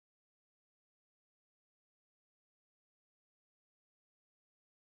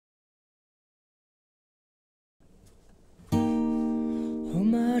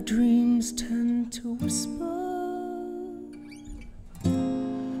dreams tend to whisper,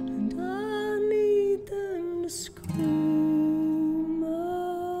 and I need them to scream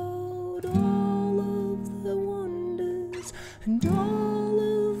out all of their wonders and all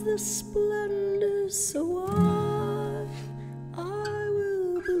of their splendors, so I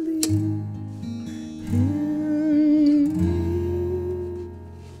will believe in me.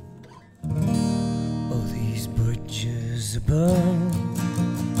 Oh, these bridges above,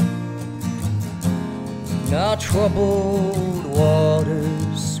 now troubled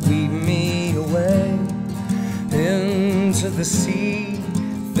waters sweep me away into the sea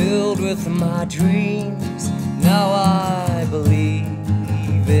filled with my dreams. Now I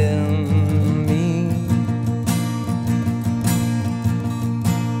believe in me.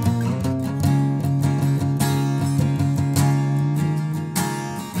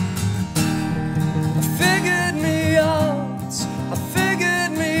 I figured me out, I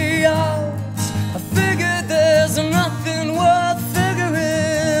figured me out, I figured there's nothing worth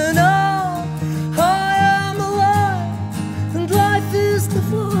figuring out. I am alive and life is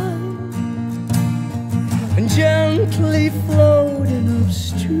divine, and gently floating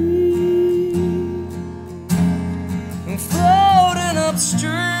upstream, and floating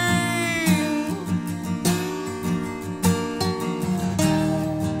upstream.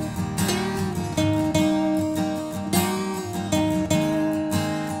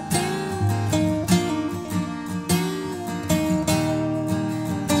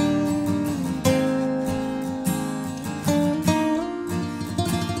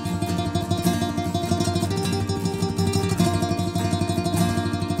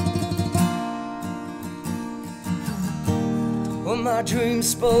 My dream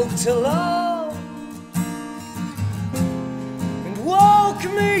spoke to love and woke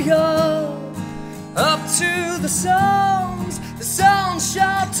me up to the sounds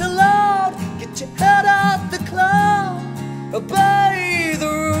shout too loud, get your head out the cloud, obey the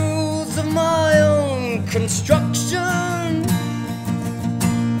rules of my own construction.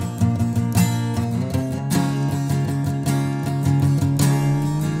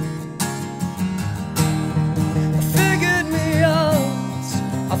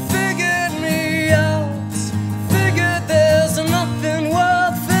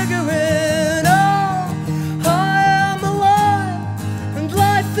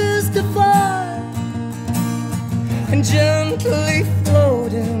 Gently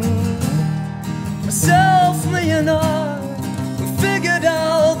floating, myself, me and I, we figured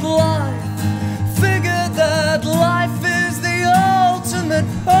out life, figured that life is the ultimate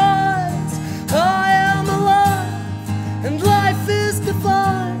prize. I am alive and life is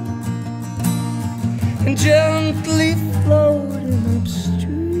divine, and gently floating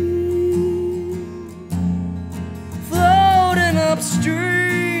upstream, floating upstream.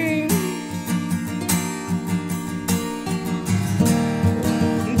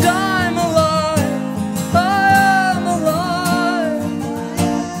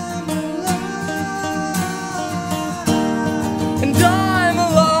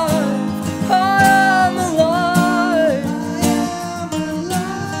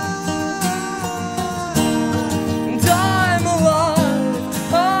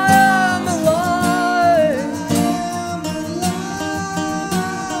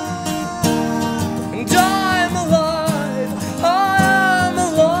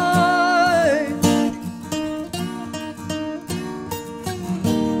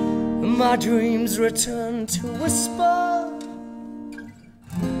 My dreams return to whisper,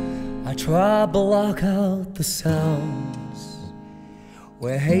 I try block out the sounds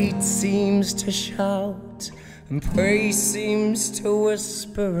where hate seems to shout and praise seems to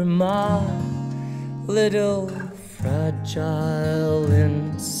whisper in my little fragile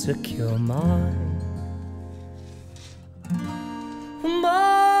insecure mind.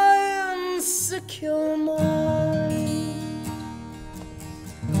 My insecure mind.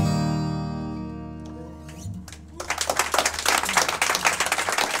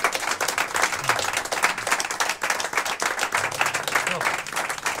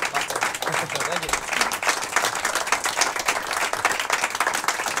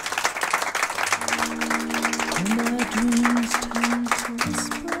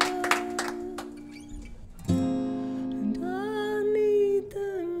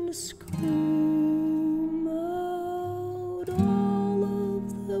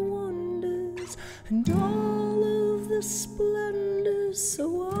 And